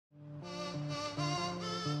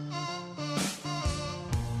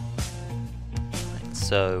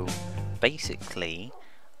So basically,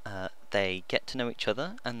 they get to know each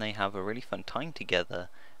other and they have a really fun time together,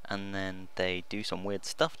 and then they do some weird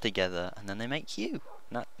stuff together, and then they make you.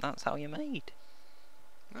 That's how you're made.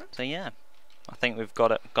 So yeah, I think we've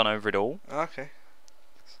gone over it all. Okay.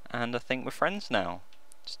 And I think we're friends now.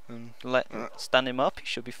 Just stand him up, he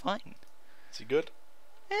should be fine. Is he good?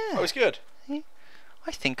 Yeah. Oh, he's good.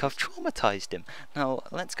 I think I've traumatized him. Now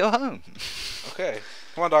let's go home. Okay.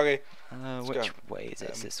 Come on, doggy. Which way is it?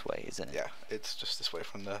 It's this way, isn't it? Yeah, it's just this way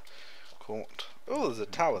from the court. Oh, there's a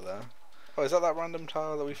tower there. Oh, is that random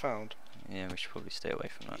tower that we found? Yeah, we should probably stay away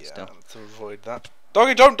from that still. Yeah, to avoid that.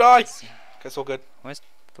 Doggy, don't die! Okay, it's all good. Where's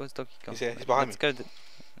Doggy gone? He's here, he's behind me. Let's go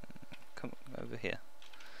come over here.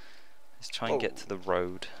 Let's try and get to the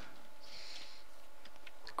road.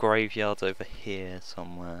 The graveyard's over here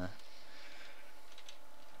somewhere,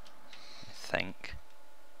 I think.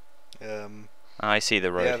 I see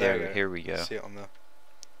the road. Yeah, here we go. See it on there.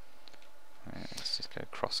 Right, let's just go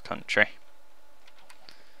cross country.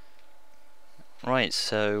 Right,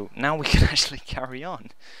 so now we can actually carry on.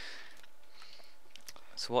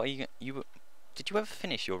 So what are you did you ever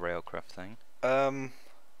finish your railcraft thing? No,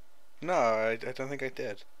 I don't think I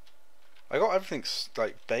did. I got everything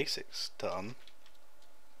like basics done,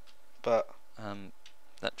 but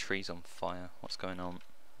that tree's on fire. What's going on?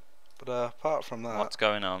 But apart from that, what's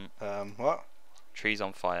going on? What? Tree's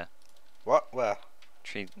on fire. What? Where?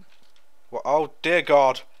 Tree. What? Oh dear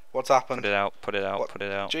God! What's happened? Put it out! Put it out! What? Put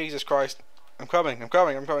it out! Jesus Christ! I'm coming! I'm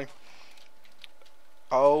coming! I'm coming!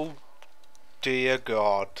 Oh dear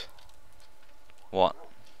God! What?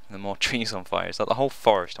 The more trees on fire? Is that the whole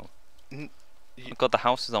forest on? Oh God, the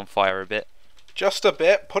house is on fire a bit. Just a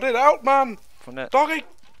bit. Put it out, man. Put it. Doggy,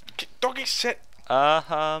 doggy, sit.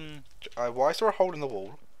 Why is there a hole in the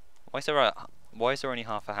wall? Why is there only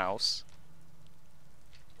half a house?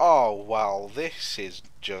 Oh well, this is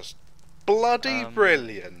just bloody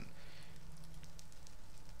brilliant.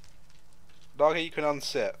 Doggy, you can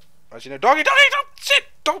unsit. As you know, doggy, don't sit.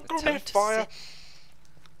 Don't go near fire.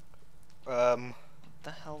 What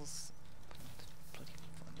the hell's bloody?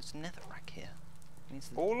 There's netherrack here.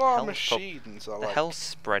 All our machines are like... The hell's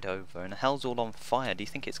spread over and the hell's all on fire. Do you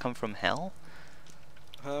think it's come from hell?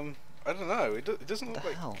 I don't know. It doesn't look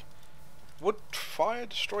like... Hell? Would fire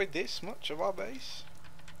destroy this much of our base?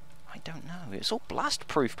 I don't know. It's all blast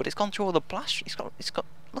proof, but it's gone through all the blast. It's got.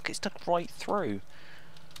 Look, it's stuck right through.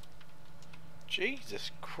 Jesus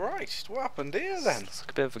Christ! What happened here then? It's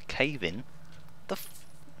like a bit of a cave in.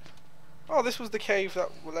 Oh, this was the cave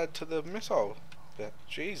that led to the missile bit.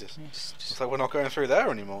 Jesus. It's like we're not going through there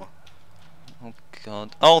anymore. Oh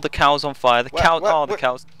God. Oh, the cow's on fire. The cow. Where? The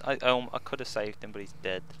cow's. I could have saved him, but he's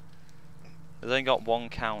dead. There's only got one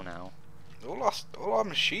cow now. All our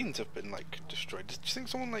machines have been like destroyed. Do you think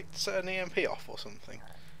someone like set an EMP off or something?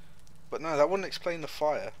 But no, that wouldn't explain the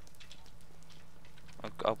fire.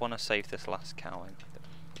 I want to save this last cow and put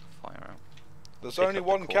the fire out. There's only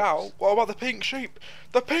one cow. What about the pink sheep?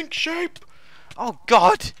 The pink sheep! Oh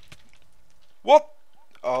God! What?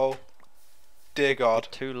 Oh, dear God!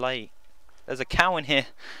 Too late. There's a cow in here.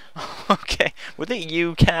 Okay, was it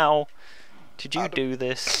you, cow? Did you do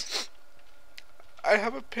this? I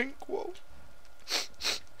have a pink wool.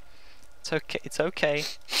 It's okay. It's okay.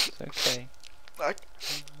 It's okay.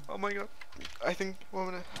 Oh my God! I think 1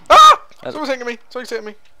 minute. Ah! Someone's hitting me. Someone's hitting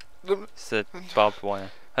me. It's the barbed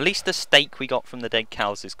wire. At least the steak we got from the dead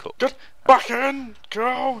cows is cooked. Get back in!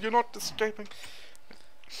 Go! You're not escaping.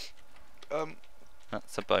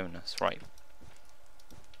 That's a bonus, right?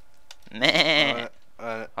 Meh.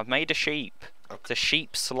 I've made a sheep. Okay. It's a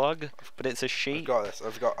sheep slug, but it's a sheep. I've got this.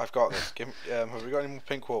 I've got this. Have we got any more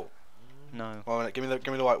pink wool? No. 1 minute. Give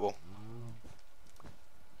me the white wool.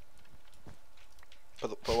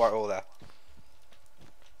 Put the white wool there.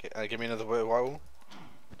 Give me another bit of white wool.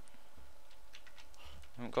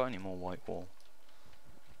 I haven't got any more white wool.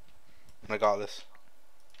 I got this.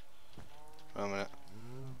 1 minute.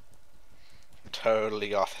 Totally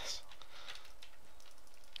got this.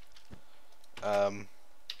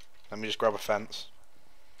 Let me just grab a fence.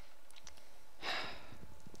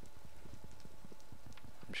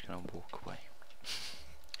 I'm just gonna walk away.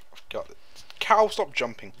 I've got it. Cow, stop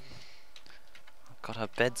jumping. Oh God, our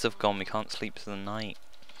beds have gone. We can't sleep for the night.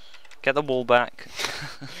 Get the wool back.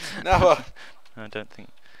 Never. I don't think.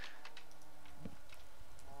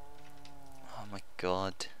 Oh my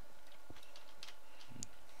God.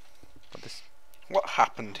 What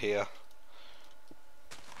happened here?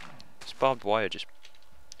 This barbed wire just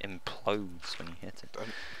implodes when you hit it.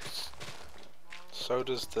 So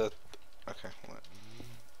does the... Okay, wait.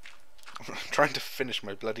 I'm trying to finish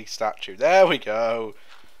my bloody statue. There we go.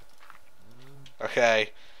 Okay,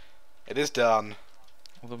 it is done.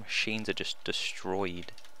 All the machines are just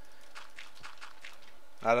destroyed.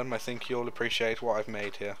 Adam, I think you'll appreciate what I've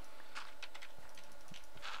made here.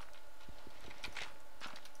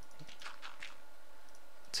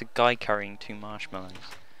 It's a guy carrying 2 marshmallows.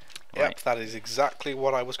 Yep, Right. that is exactly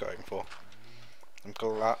what I was going for. I'm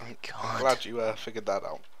glad you figured that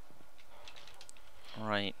out.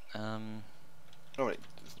 Right. Oh, wait,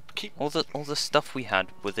 keep. All the stuff we had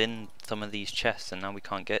within some of these chests, and now we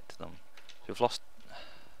can't get to them. So we've lost.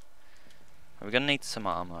 We're gonna need some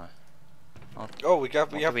armor. Oh, What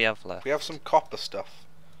do we have left? We have some copper stuff.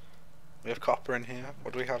 We have copper in here.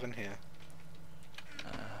 What do we have in here?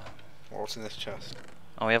 What's in this chest?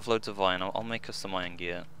 Oh, we have loads of iron. I'll make us some iron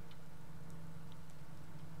gear.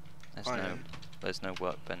 There's no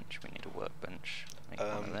workbench. We need a workbench. Make one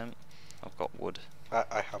of them. I've got wood.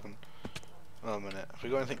 I haven't. Oh, a minute. Have we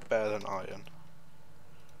got anything better than iron?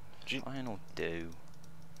 Iron will do.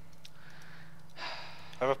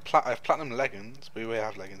 I have platinum leggings. We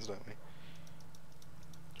have leggings, don't we?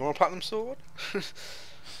 You want a platinum sword? There's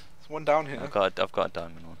one down here. I've got a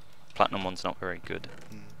diamond one. Platinum one's not very good.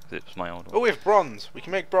 It was my old one. Oh, we have bronze. We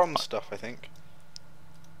can make bronze stuff, I think.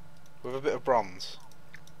 With a bit of bronze.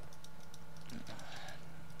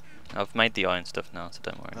 I've made the iron stuff now, so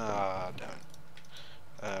don't worry. Ah, damn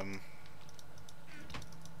it.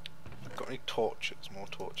 Got any torches? More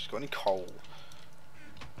torches. Got any coal?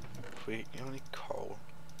 You got any coal?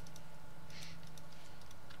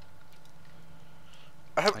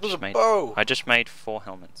 There's a bow! I just made 4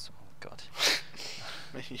 helmets. Oh god.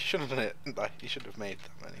 You shouldn't have done it. You should have made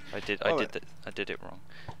that many. I did it wrong.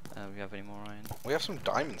 We have any more iron? We have some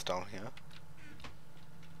diamonds down here.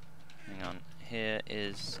 Hang on. Here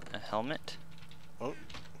is a helmet. Oh.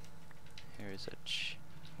 Here is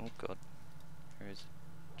oh god. Here is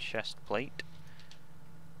a chest plate.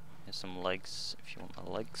 Here's some legs if you want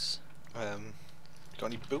the legs. Got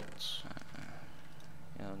any boots?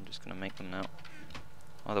 Yeah, I'm just gonna make them now.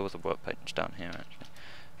 Oh, there was a workbench down here actually.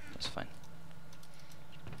 That's fine.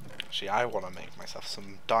 Actually, I want to make myself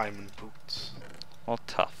some diamond boots. Well,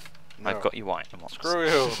 tough. No. I've got you iron ones. Screw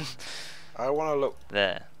you. I want to look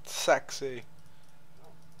there. Sexy.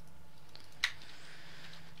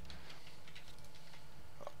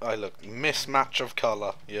 I look mismatch of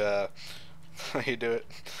colour. Yeah. You do it.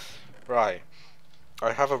 Right.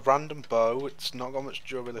 I have a random bow. It's not got much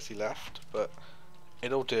durability left, but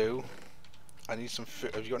it'll do. I need some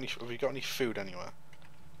food. Have you got any food anywhere?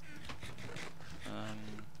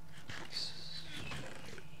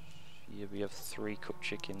 Yeah, we have 3 cooked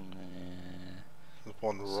chicken there. There's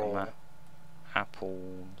one raw.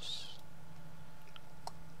 Apples.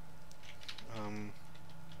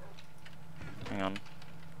 Hang on.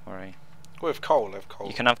 Worry. We have coal. I have coal.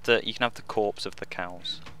 You can have the corpse of the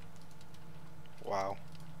cows. Wow.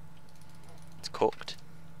 It's cooked.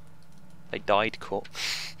 They died cooked.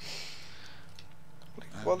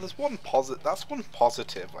 Well, there's one positive. That's one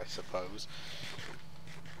positive, I suppose.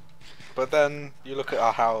 But then you look at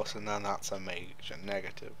our house, and then that's a major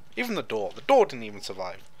negative. Even the door. The door didn't even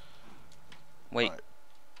survive. Wait. Right.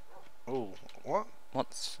 Ooh, what?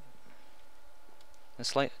 What's?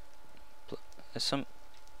 It's like there's some.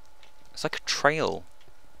 It's like a trail.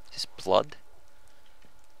 Is this blood?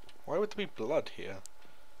 Why would there be blood here?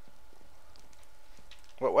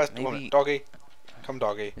 Where's the Maybe doggy? Come,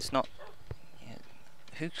 doggy. It's not. Yeah.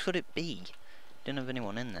 Who could it be? Didn't have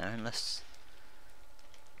anyone in there unless.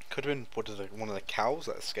 Could have been one of the cows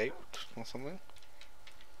that escaped or something.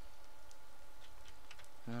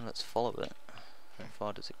 No, let's follow it. How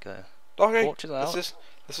far does it go? Doggy, out.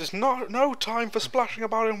 this is no time for splashing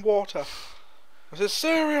about in water. This is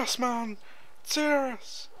serious, man.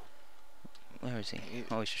 Serious. Where is he?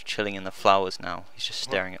 Oh, he's just chilling in the flowers now. He's just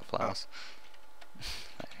staring at flowers.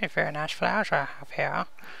 Oh. Very nice flowers I have here.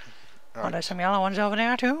 Right. Oh, there's some yellow ones over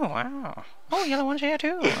there too. Wow. Oh, yellow ones here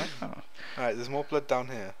too. Oh. Alright, there's more blood down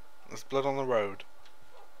here. There's blood on the road.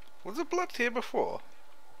 Was there blood here before?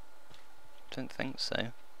 Don't think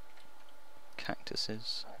so.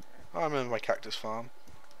 Cactuses. I remember my cactus farm.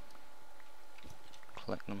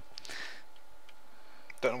 Collect them.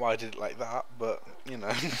 Don't know why I did it like that, but you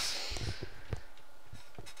know.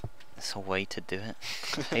 It's a way to do it.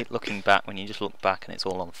 I hate looking back when you just look back and it's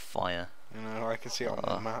all on fire. You know, I can see it on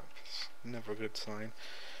the map. It's never a good sign.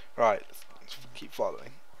 Right, let's keep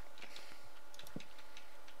following.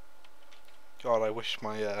 God, I wish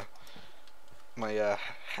my my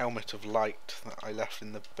helmet of light that I left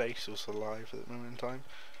in the base was alive at the moment in time.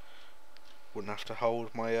 Wouldn't have to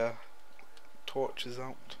hold my torches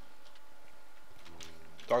out.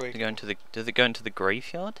 Doggy. Do they go into the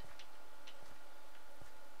graveyard?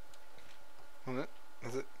 Well,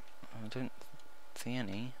 don't see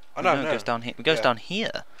any. Oh no, It goes down here. It goes down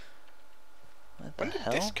here. Where the When did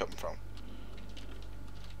hell? this come from?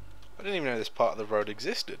 I didn't even know this part of the road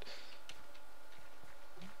existed.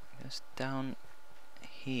 It goes down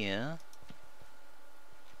here.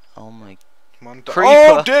 Oh my. Come on, Creeper!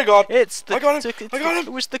 Oh dear God! It's the. I got him! It's I got him!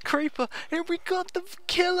 It was the creeper, and we got the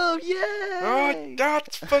killer! Yay! Oh,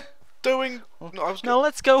 that's for doing. No, I was Now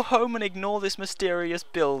let's go home and ignore this mysterious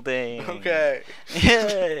building. Okay.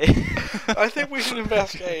 Yay! I think we should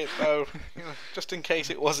investigate though, just in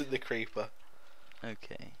case it wasn't the creeper.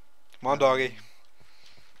 Okay. Come on, doggy.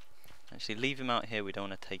 Actually, leave him out here. We don't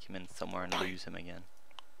want to take him in somewhere and lose him again.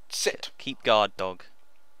 Sit. Keep guard, dog.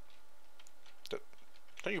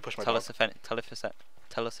 Don't you push my Tell dog.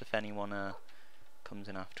 us if anyone comes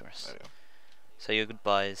in after us. There we go. Say your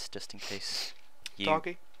goodbyes, just in case you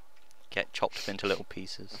Doggy, get chopped up into little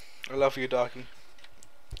pieces. I love you, doggy.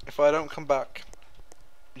 If I don't come back,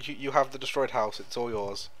 you have the destroyed house. It's all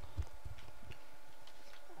yours.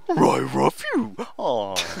 Right, rough you.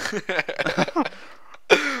 Oh.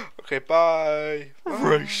 Okay, bye.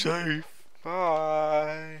 Very safe.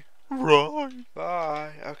 Bye. Right.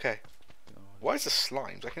 Bye. Okay. Why is there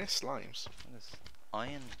slimes? I can hear slimes. There's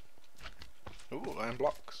iron. Ooh, iron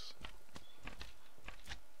blocks.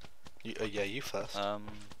 Yeah, you first.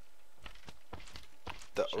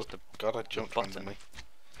 It's just a God, I jumped button. randomly.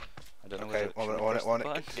 I don't know Okay, whether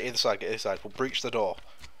get either side, get either side. We'll breach the door.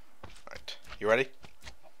 Right, you ready?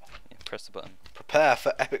 Yeah, press the button. Prepare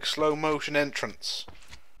for epic slow motion entrance.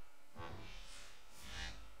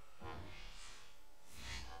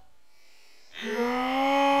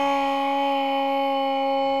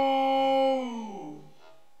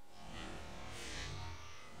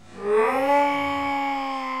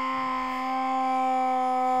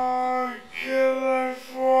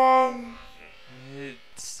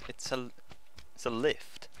 It's a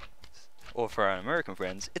lift, or for our American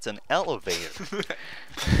friends, it's an elevator.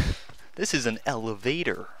 This is an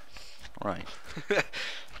elevator, right? Are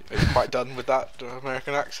you quite done with that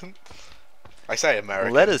American accent? I say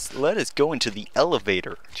American. Let us go into the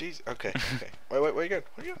elevator. Jeez. Okay. Okay. Wait. Where you going?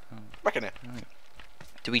 Where you going? Back in here.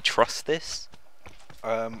 Do we trust this?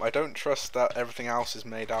 I don't trust that everything else is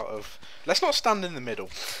made out of. Let's not stand in the middle,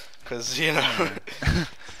 because you know it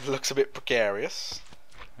looks a bit precarious.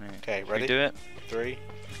 Right. Okay, Should ready? we do it? 3,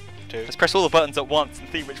 2. Let's press all the buttons at once and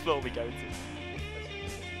see which floor we go to.